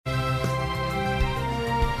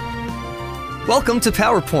Welcome to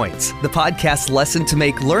PowerPoints, the podcast lesson to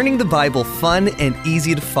make learning the Bible fun and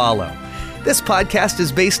easy to follow. This podcast is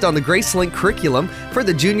based on the GraceLink curriculum for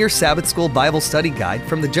the Junior Sabbath School Bible Study Guide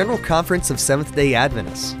from the General Conference of Seventh-day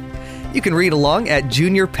Adventists. You can read along at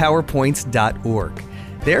juniorpowerpoints.org.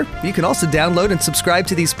 There, you can also download and subscribe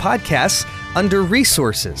to these podcasts under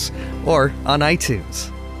Resources or on iTunes.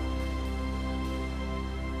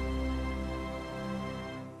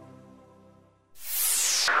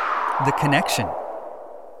 The connection.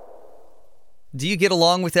 Do you get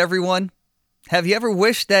along with everyone? Have you ever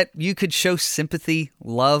wished that you could show sympathy,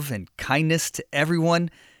 love, and kindness to everyone,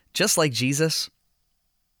 just like Jesus?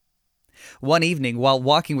 One evening, while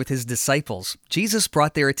walking with his disciples, Jesus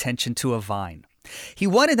brought their attention to a vine. He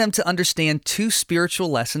wanted them to understand two spiritual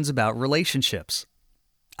lessons about relationships.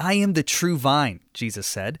 I am the true vine, Jesus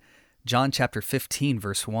said, John chapter 15,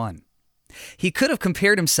 verse 1. He could have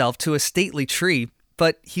compared himself to a stately tree,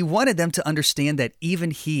 but he wanted them to understand that even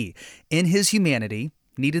he, in his humanity,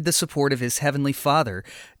 needed the support of his heavenly Father,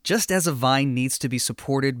 just as a vine needs to be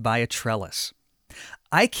supported by a trellis.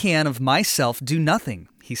 I can of myself do nothing,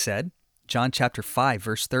 he said, John chapter 5,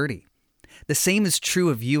 verse 30. The same is true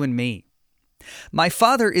of you and me. My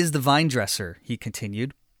Father is the vine dresser, he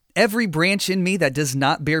continued. Every branch in me that does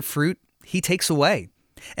not bear fruit, he takes away.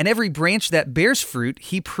 And every branch that bears fruit,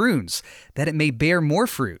 he prunes, that it may bear more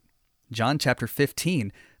fruit. John chapter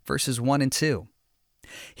 15, verses 1 and 2.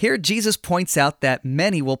 Here, Jesus points out that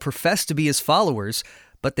many will profess to be his followers,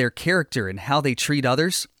 but their character and how they treat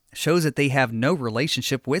others shows that they have no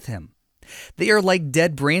relationship with him. They are like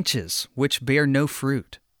dead branches, which bear no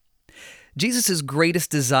fruit. Jesus'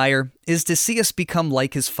 greatest desire is to see us become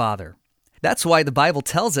like his Father. That's why the Bible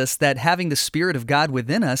tells us that having the Spirit of God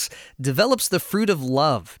within us develops the fruit of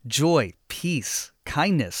love, joy, peace,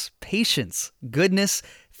 kindness, patience, goodness,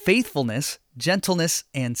 faithfulness, gentleness,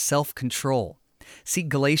 and self-control. See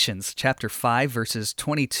Galatians chapter 5, verses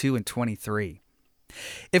 22 and 23.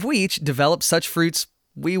 If we each developed such fruits,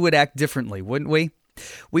 we would act differently, wouldn't we?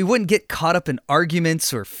 We wouldn't get caught up in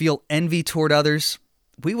arguments or feel envy toward others.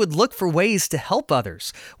 We would look for ways to help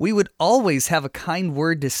others. We would always have a kind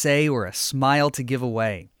word to say or a smile to give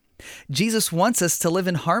away. Jesus wants us to live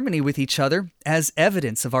in harmony with each other as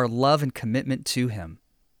evidence of our love and commitment to him.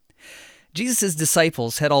 Jesus'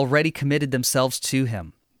 disciples had already committed themselves to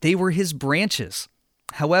him. They were his branches.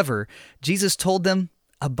 However, Jesus told them,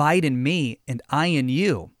 "Abide in me, and I in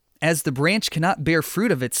you. As the branch cannot bear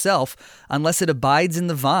fruit of itself unless it abides in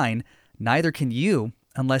the vine, neither can you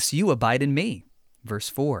unless you abide in me." Verse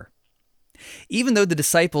 4. Even though the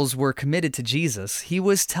disciples were committed to Jesus, he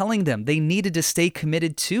was telling them they needed to stay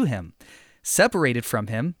committed to him. Separated from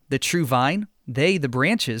him, the true vine, they, the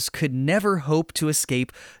branches, could never hope to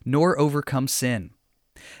escape nor overcome sin.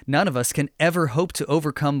 None of us can ever hope to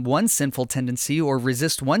overcome one sinful tendency or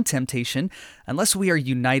resist one temptation unless we are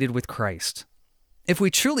united with Christ. If we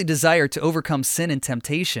truly desire to overcome sin and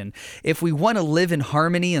temptation, if we want to live in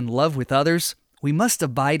harmony and love with others, we must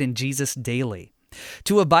abide in Jesus daily.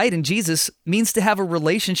 To abide in Jesus means to have a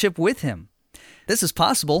relationship with him. This is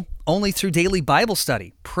possible only through daily Bible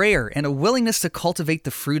study, prayer, and a willingness to cultivate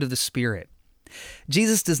the fruit of the Spirit.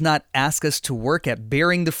 Jesus does not ask us to work at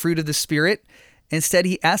bearing the fruit of the Spirit. Instead,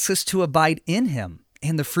 he asks us to abide in him,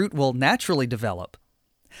 and the fruit will naturally develop.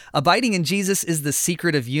 Abiding in Jesus is the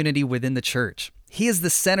secret of unity within the church. He is the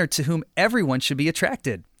center to whom everyone should be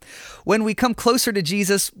attracted. When we come closer to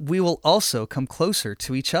Jesus, we will also come closer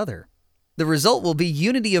to each other. The result will be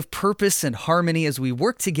unity of purpose and harmony as we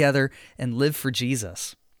work together and live for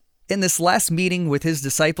Jesus. In this last meeting with his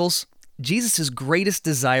disciples, Jesus' greatest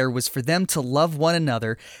desire was for them to love one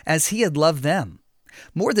another as he had loved them.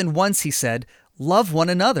 More than once he said, "Love one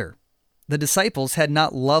another." The disciples had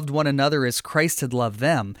not loved one another as Christ had loved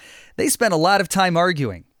them. They spent a lot of time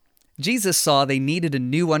arguing. Jesus saw they needed a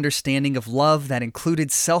new understanding of love that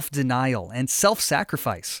included self-denial and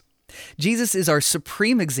self-sacrifice. Jesus is our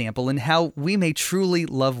supreme example in how we may truly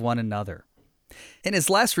love one another. In his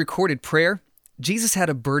last recorded prayer, Jesus had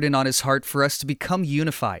a burden on his heart for us to become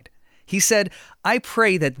unified. He said, "I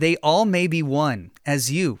pray that they all may be one,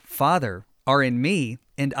 as you, Father, are in me,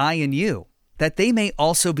 and I in you, that they may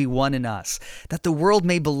also be one in us, that the world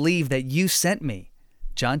may believe that you sent me."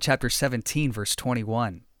 John chapter 17, verse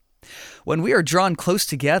 21. When we are drawn close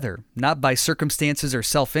together, not by circumstances or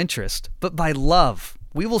self-interest, but by love,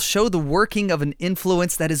 we will show the working of an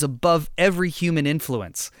influence that is above every human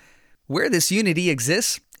influence. Where this unity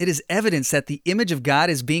exists, it is evidence that the image of God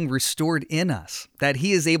is being restored in us, that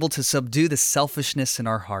he is able to subdue the selfishness in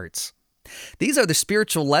our hearts. These are the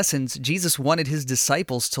spiritual lessons Jesus wanted his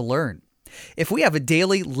disciples to learn. If we have a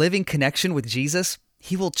daily living connection with Jesus,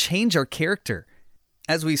 He will change our character.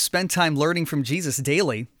 As we spend time learning from Jesus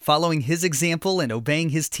daily, following His example and obeying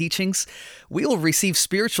His teachings, we will receive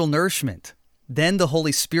spiritual nourishment. Then the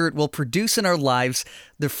Holy Spirit will produce in our lives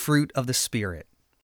the fruit of the Spirit.